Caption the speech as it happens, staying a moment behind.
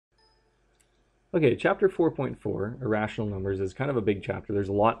Okay, chapter 4.4, Irrational Numbers, is kind of a big chapter. There's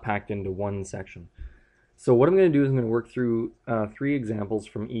a lot packed into one section. So what I'm going to do is I'm going to work through 3 examples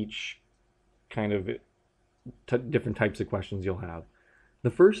from each kind of different types of questions you'll have. The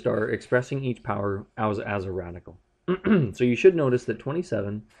first are expressing each power as a radical. So you should notice that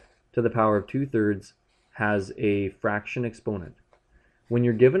 27 to the power of 2/3 has a fraction exponent. When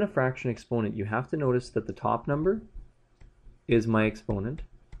you're given a fraction exponent, you have to notice that the top number is my exponent,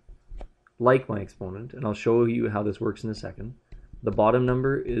 like my exponent, and I'll show you how this works in a second. The bottom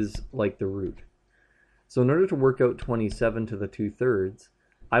number is like the root. So in order to work out 27 to the 2/3,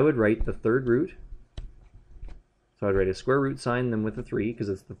 I would write the third root. So I'd write a square root sign, then with a 3, because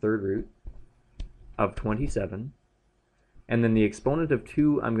it's the third root, of 27. And then the exponent of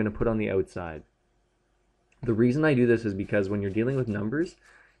 2 I'm going to put on the outside. The reason I do this is because when you're dealing with numbers,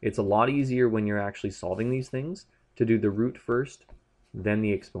 it's a lot easier when you're actually solving these things to do the root first, then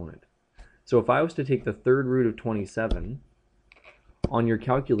the exponent. So if I was to take the third root of 27, on your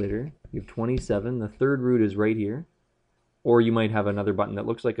calculator, you have 27, the third root is right here, or you might have another button that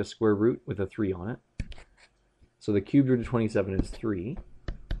looks like a square root with a 3 on it. So the cubed root of 27 is 3.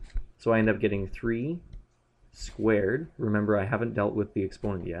 So I end up getting 3 squared. Remember, I haven't dealt with the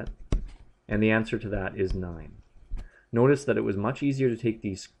exponent yet. And the answer to that is 9. Notice that it was much easier to take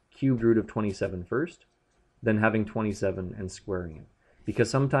the cubed root of 27 first than having 27 and squaring it. Because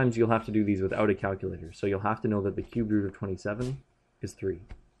sometimes you'll have to do these without a calculator. So you'll have to know that the cubed root of 27 is 3.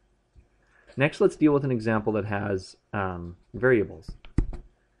 Next, let's deal with an example that has variables.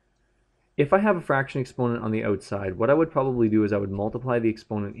 If I have a fraction exponent on the outside, what I would probably do is I would multiply the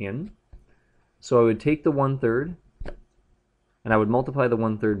exponent in. So I would take the 1/3, and I would multiply the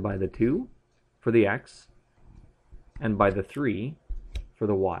 1/3 by the 2 for the x, and by the 3 for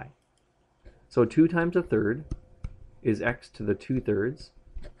the y. So 2 times a third is x to the 2/3,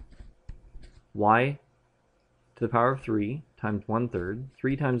 y to the power of 3 times 1/3.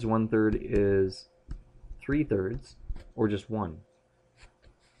 3 times 1/3 is 3/3, or just 1.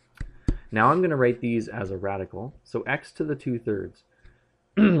 Now I'm going to write these as a radical. So x to the 2/3.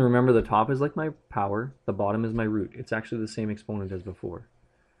 Remember, the top is like my power, the bottom is my root. It's actually the same exponent as before.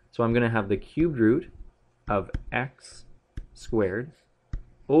 So I'm going to have the cubed root of x squared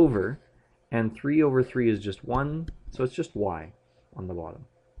over, and 3 over 3 is just 1, so it's just y on the bottom.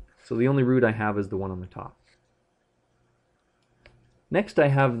 So the only root I have is the one on the top. Next I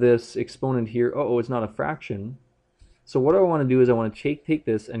have this exponent here. Oh, it's not a fraction. So what I want to do is I want to take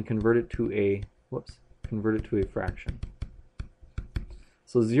this and convert it to a fraction.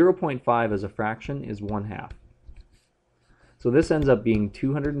 So 0.5 as a fraction is 1/2. So this ends up being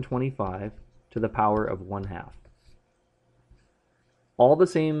 225 to the power of 1/2. All the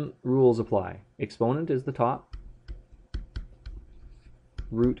same rules apply. Exponent is the top,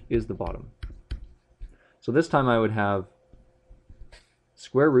 root is the bottom. So this time I would have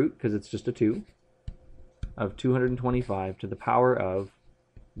square root, because it's just a 2, of 225 to the power of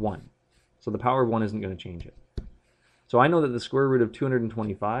 1. So the power of 1 isn't going to change it. So I know that the square root of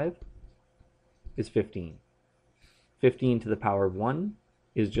 225 is 15. 15 to the power of 1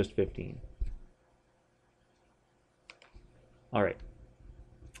 is just 15. All right.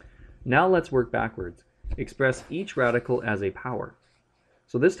 Now let's work backwards. Express each radical as a power.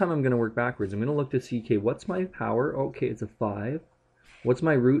 So this time I'm going to work backwards. I'm going to look to see, okay, what's my power? Okay, it's a 5. What's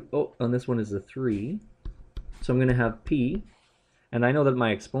my root? Oh, on this one is a 3. So I'm going to have p, and I know that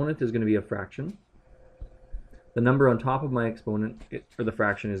my exponent is going to be a fraction. The number on top of my exponent, or the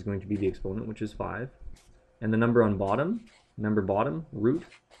fraction, is going to be the exponent, which is 5. And the number on bottom, root,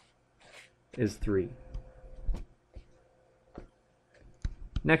 is 3.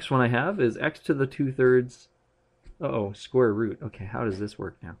 Next one I have is x to the 2/3. Square root. Okay, how does this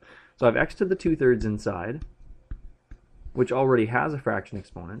work now? So I have x to the 2/3 inside, which already has a fraction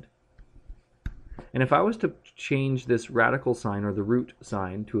exponent. And if I was to change this radical sign, or the root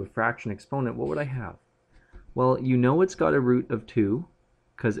sign, to a fraction exponent, what would I have? Well, you know it's got a root of 2,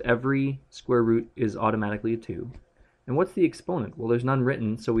 because every square root is automatically a 2. And what's the exponent? Well, there's none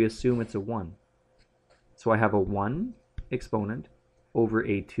written, so we assume it's a 1. So I have a 1 exponent over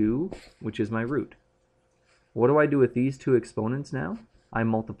a 2, which is my root. What do I do with these two exponents now? I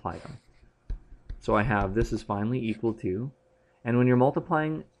multiply them. So I have this is finally equal to, and when you're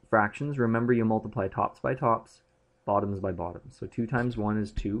multiplying fractions, remember you multiply tops by tops, bottoms by bottoms. So 2 times 1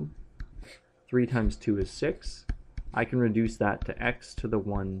 is 2. 3 times 2 is 6. I can reduce that to x to the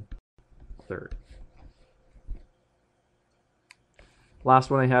 1/3. Last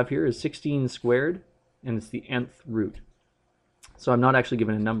one I have here is 16 squared, and it's the nth root. So I'm not actually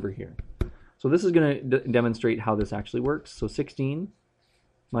given a number here. So this is going to demonstrate how this actually works. So 16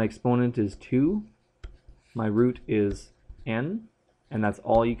 My exponent is 2. My root is n. And that's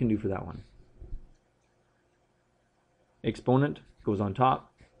all you can do for that one. Exponent goes on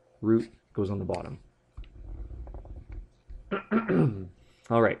top. Root goes on the bottom.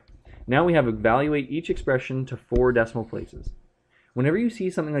 All right. Now we have evaluate each expression to 4 decimal places. Whenever you see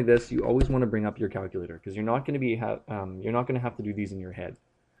something like this, you always want to bring up your calculator because you're not going to have to do these in your head.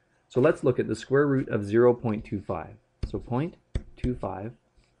 So let's look at the square root of 0.25. So 0.25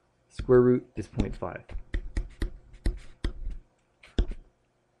 square root is 0.5.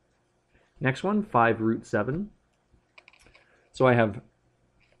 Next one, 5 root 7. So I have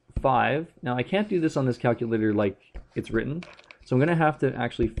 5. Now I can't do this on this calculator like it's written. So I'm going to have to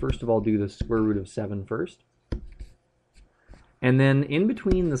actually first of all do the square root of 7 first. And then in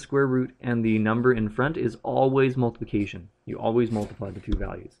between the square root and the number in front is always multiplication. You always multiply the two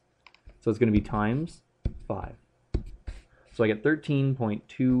values. So it's going to be times 5. So I get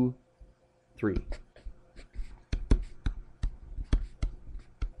 13.23.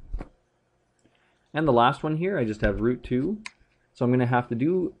 And the last one here, I just have root 2. So I'm going to have to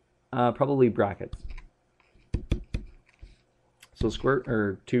do probably brackets. So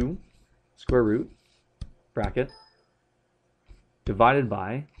 2 square root bracket divided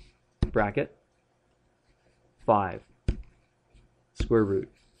by bracket 5 square root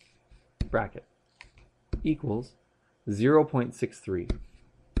bracket equals 0.63.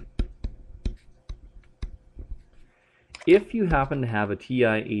 If you happen to have a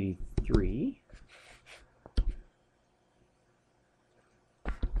TI-83,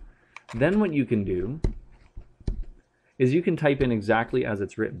 then what you can do is you can type in exactly as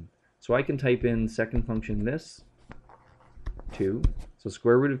it's written. So I can type in second function this 2, so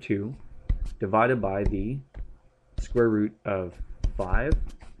square root of 2 divided by the square root of 5,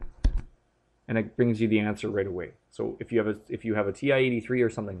 and it brings you the answer right away. So if you have a TI-83 or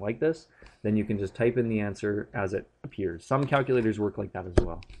something like this, then you can just type in the answer as it appears. Some calculators work like that as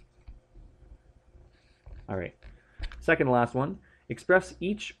well. All right, second to last one, express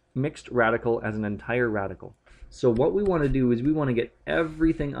each mixed radical as an entire radical. So what we want to do is we want to get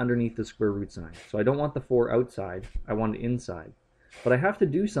everything underneath the square root sign. So I don't want the 4 outside, I want it inside. But I have to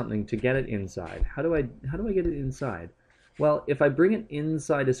do something to get it inside. How do I get it inside? Well, if I bring it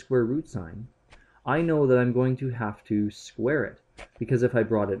inside a square root sign, I know that I'm going to have to square it. Because if I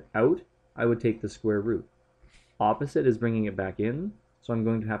brought it out, I would take the square root. Opposite is bringing it back in, so I'm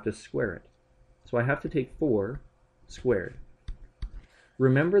going to have to square it. So I have to take 4 squared.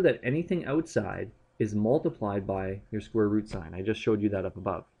 Remember that anything outside is multiplied by your square root sign. I just showed you that up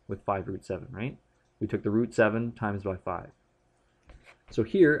above with 5 root 7, right? We took the root 7 times by 5. So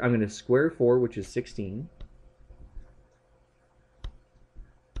here I'm going to square 4, which is 16,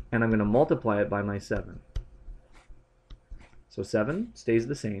 and I'm going to multiply it by my 7. So 7 stays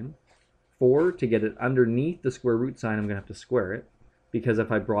the same. 4, to get it underneath the square root sign, I'm going to have to square it, because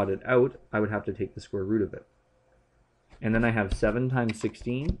if I brought it out, I would have to take the square root of it. And then I have 7 times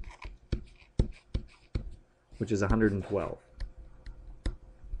 16, which is 112.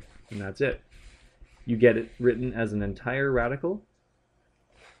 And that's it. You get it written as an entire radical.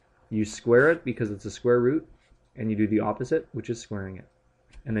 You square it because it's a square root, and you do the opposite, which is squaring it.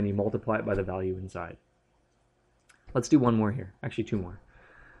 And then you multiply it by the value inside. Let's do one more here. Actually, 2 more.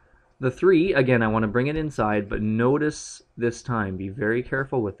 The 3, again, I want to bring it inside, but notice this time, be very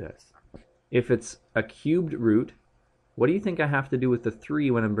careful with this. If it's a cubed root, what do you think I have to do with the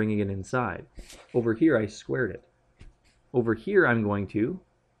 3 when I'm bringing it inside? Over here, I squared it. Over here, I'm going to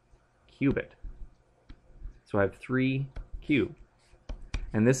cube it. So I have 3 cubed.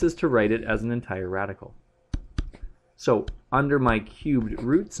 And this is to write it as an entire radical. So under my cubed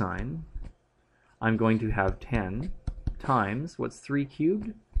root sign, I'm going to have 10 times, what's 3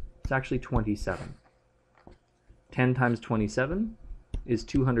 cubed? It's actually 27. 10 times 27 is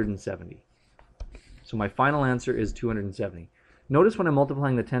 270. So my final answer is 270. Notice when I'm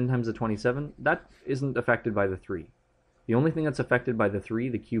multiplying the 10 times the 27, that isn't affected by the 3. The only thing that's affected by the 3,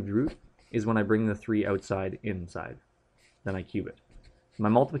 the cubed root, is when I bring the 3 outside inside. Then I cube it. My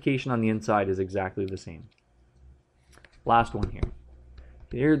multiplication on the inside is exactly the same. Last one here.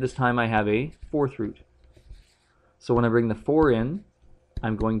 Here this time I have a 4th root. So when I bring the 4 in,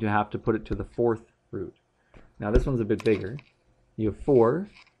 I'm going to have to put it to the 4th root. Now this one's a bit bigger. You have 4.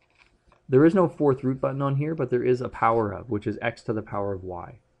 There is no 4th root button on here, but there is a power of, which is x to the power of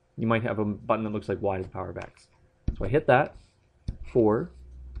y. You might have a button that looks like y to the power of x. So I hit that. 4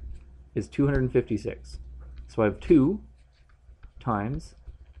 is 256. So I have 2 times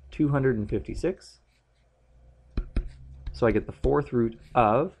 256. So I get the 4th root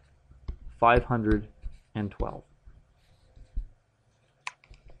of 512.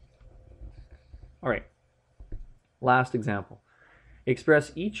 All right, last example.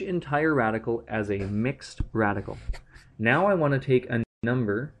 Express each entire radical as a mixed radical. Now I want to take a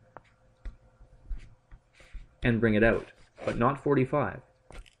number and bring it out, but not 45.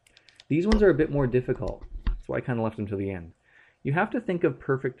 These ones are a bit more difficult, so I kind of left them to the end. You have to think of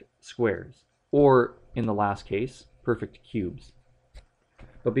perfect squares, or in the last case, perfect cubes.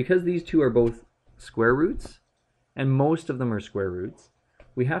 But because these two are both square roots, and most of them are square roots,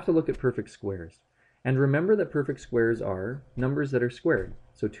 we have to look at perfect squares. And remember that perfect squares are numbers that are squared.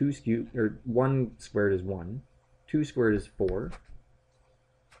 So 1 squared is 1, 2 squared is 4,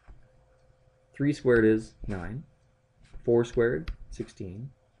 3 squared is 9, 4 squared,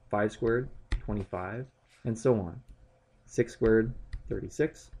 16, 5 squared, 25, and so on. 6 squared,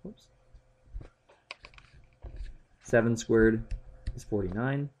 36, whoops. 7 squared is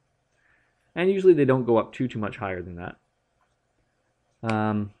 49. And usually they don't go up too much higher than that.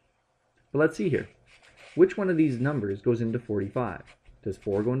 But let's see here. Which one of these numbers goes into 45? Does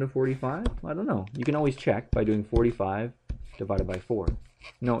 4 go into 45? I don't know. You can always check by doing 45 divided by 4.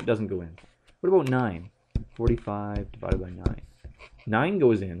 No, it doesn't go in. What about 9? 45 divided by 9. 9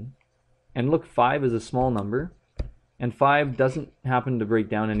 goes in, and look, 5 is a small number, and 5 doesn't happen to break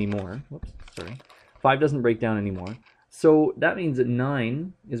down anymore. Whoops, sorry. 5 doesn't break down anymore. So that means that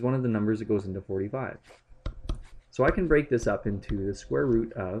 9 is one of the numbers that goes into 45. So I can break this up into the square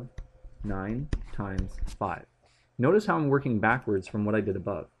root of 9 times 5. Notice how I'm working backwards from what I did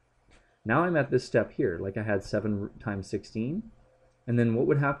above. Now I'm at this step here, like I had 7 times 16. And then what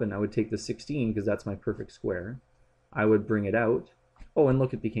would happen? I would take the 16, because that's my perfect square. I would bring it out. Oh, and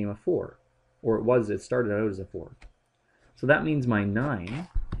look, it became a 4. Or it started out as a 4. So that means my 9,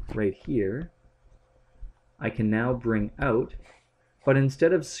 right here, I can now bring out. But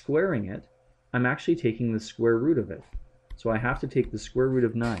instead of squaring it, I'm actually taking the square root of it. So I have to take the square root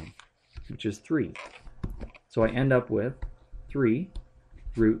of 9, which is 3. So I end up with 3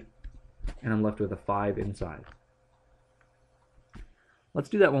 root, and I'm left with a 5 inside. Let's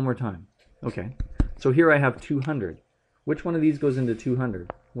do that one more time. Okay, so here I have 200. Which one of these goes into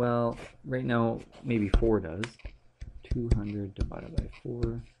 200? Well, right now, maybe 4 does. 200 divided by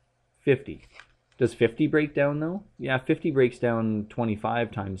 4, 50. Does 50 break down, though? Yeah, 50 breaks down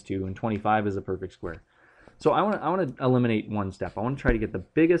 25 times 2, and 25 is a perfect square. So I want to eliminate one step. I want to try to get the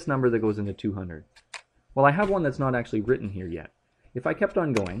biggest number that goes into 200. Well, I have one that's not actually written here yet. If I kept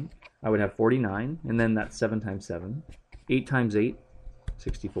on going, I would have 49, and then that's 7 times 7. 8 times 8,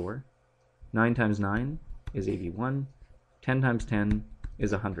 64. 9 times 9 is 81. 10 times 10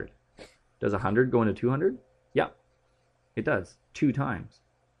 is 100. Does 100 go into 200? Yeah, it does. 2 times.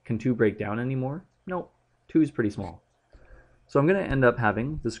 Can 2 break down anymore? No, 2 is pretty small. So I'm going to end up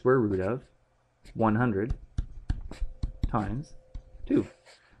having the square root of 100 times 2,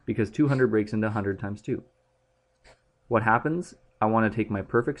 because 200 breaks into 100 times 2. What happens? I want to take my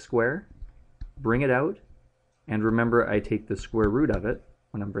perfect square, bring it out, and remember I take the square root of it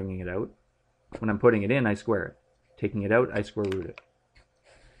when I'm bringing it out. When I'm putting it in, I square it. Taking it out, I square root it.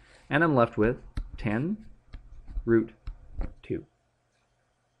 And I'm left with 10 root 2.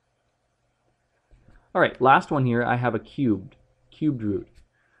 All right, last one here, I have a cubed root.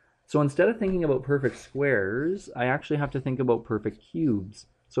 So instead of thinking about perfect squares, I actually have to think about perfect cubes.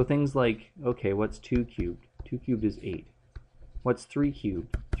 So things like, okay, what's 2 cubed? 2 cubed is 8. What's 3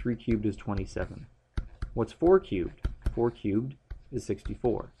 cubed? 3 cubed is 27. What's 4 cubed? 4 cubed is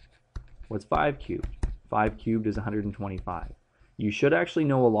 64. What's 5 cubed? 5 cubed is 125. You should actually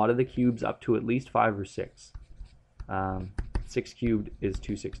know a lot of the cubes up to at least 5 or 6. 6 cubed is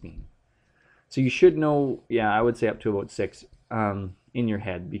 216. So you should know, yeah, I would say up to about 6 in your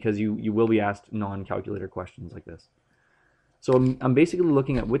head, because you will be asked non-calculator questions like this. So I'm basically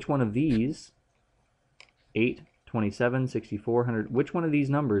looking at which one of these, 8, 27, 64, 100, which one of these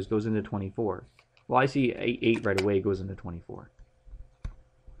numbers goes into 24? Well, I see 8 right away goes into 24.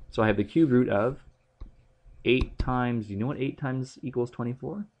 So I have the cube root of 8 times, do you know what 8 times equals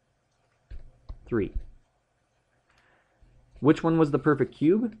 24? 3. Which one was the perfect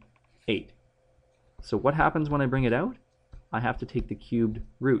cube? 8. So what happens when I bring it out? I have to take the cubed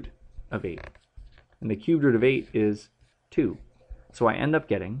root of 8. And the cubed root of 8 is 2. So I end up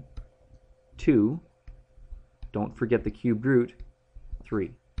getting 2, don't forget the cubed root,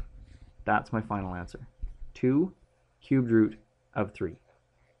 3. That's my final answer. 2 cubed root of 3.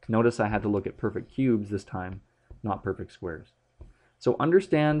 Notice I had to look at perfect cubes this time, not perfect squares. So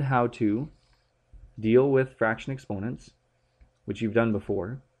understand how to deal with fraction exponents, which you've done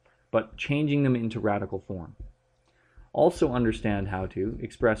before, but changing them into radical form. Also understand how to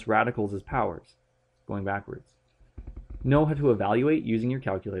express radicals as powers, going backwards. Know how to evaluate using your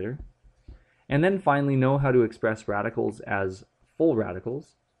calculator, And then finally know how to express radicals as full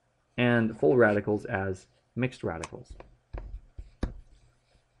radicals and full radicals as mixed radicals.